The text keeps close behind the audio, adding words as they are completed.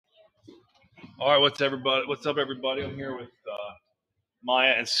All right, what's up, everybody? I'm here with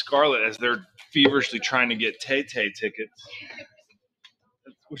Maya and Scarlett as they're feverishly trying to get Tay-Tay tickets,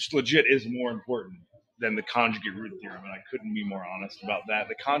 which legit is more important than the conjugate root theorem, and I couldn't be more honest about that.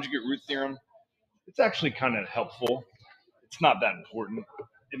 The conjugate root theorem, it's actually kind of helpful. It's not that important.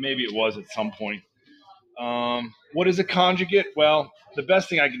 Maybe it was at some point. What is a conjugate? Well, the best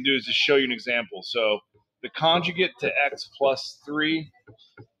thing I can do is just show you an example. So the conjugate to x plus 3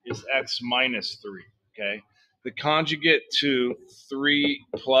 is x minus 3, okay? The conjugate to 3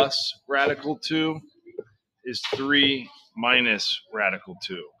 plus radical 2 is 3 minus radical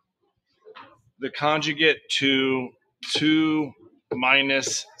 2. The conjugate to 2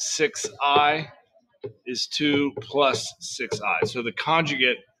 minus 6i is 2 plus 6i. So the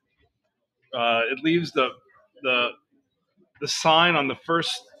conjugate, it leaves the sign on the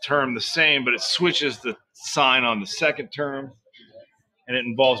first term the same, but it switches the sign on the second term, and it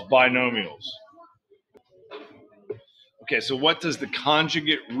involves binomials. Okay, so what does the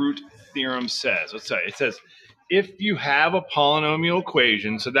conjugate root theorem says? Let's say it says if you have a polynomial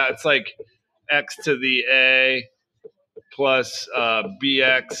equation, so that's like x to the a plus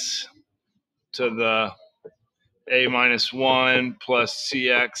bx to the a minus 1 plus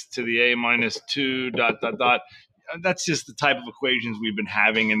cx to the a minus 2 dot dot dot. That's just the type of equations we've been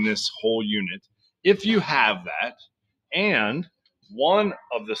having in this whole unit. If you have that, and one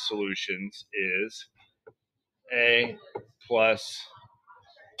of the solutions is a plus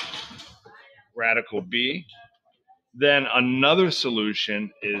radical b, then another solution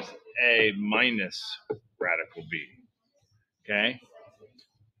is a minus radical b, okay?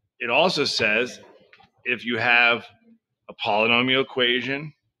 It also says if you have a polynomial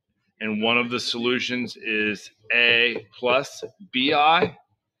equation and one of the solutions is a plus bi,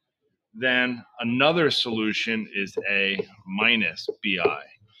 then another solution is a minus bi.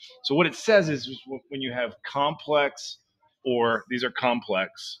 So what it says is when you have complex, or these are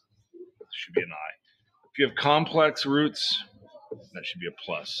complex, should be an I. If you have complex roots, that should be a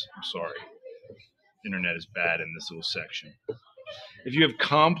plus. I'm sorry. Internet is bad in this little section. If you have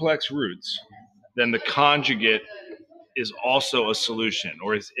complex roots, then the conjugate is also a solution.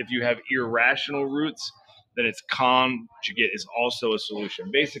 Or if you have irrational roots, then its conjugate is also a solution.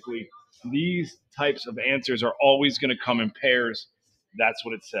 Basically, these types of answers are always going to come in pairs. That's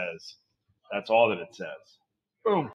what it says. That's all that it says. Boom.